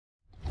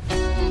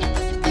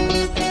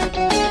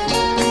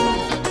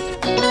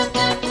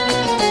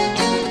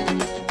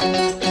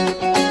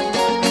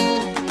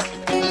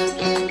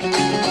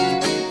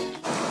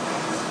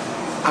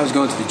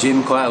was going to the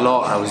gym quite a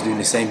lot. I was doing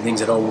the same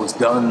things I'd always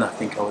done. I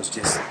think I was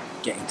just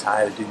getting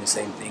tired of doing the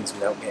same things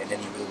without getting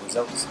any real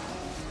results.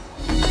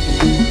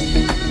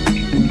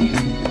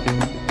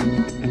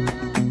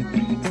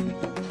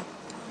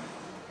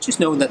 Just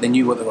knowing that they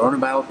knew what they were on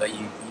about, that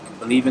you could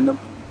believe in them.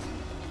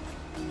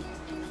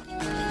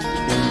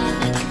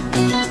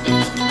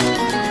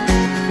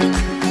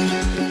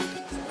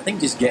 I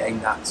think just getting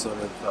that sort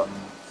of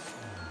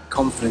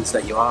confidence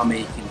that you are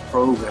making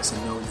progress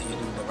and knowing that you're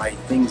doing the right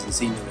things and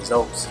seeing the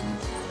results. And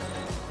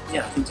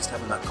yeah, I think just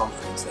having that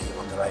confidence that you're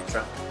on the right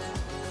track.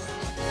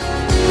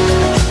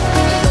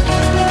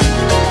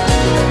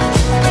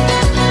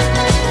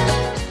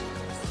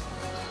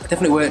 I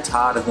definitely worked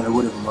harder than I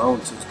would have on my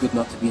own, so it's good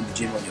not to be in the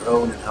gym on your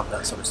own and have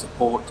that sort of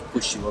support to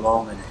push you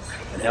along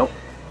and help.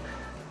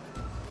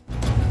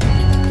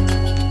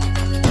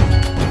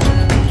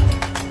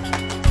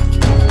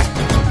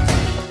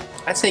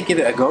 I'd say give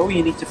it a go.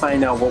 You need to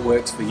find out what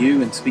works for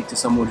you and speak to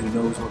someone who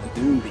knows what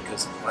they're doing,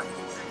 because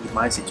with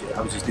my situation,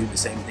 I was just doing the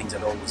same things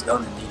I'd always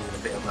done and needed a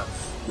bit of a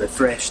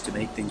refresh to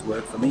make things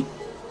work for me.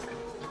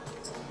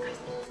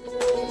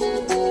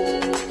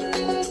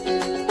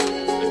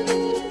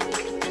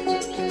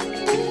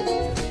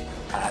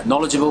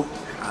 Knowledgeable,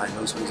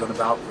 knows what he's on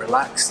about,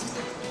 relaxed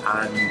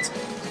and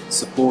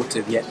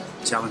supportive yet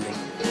challenging.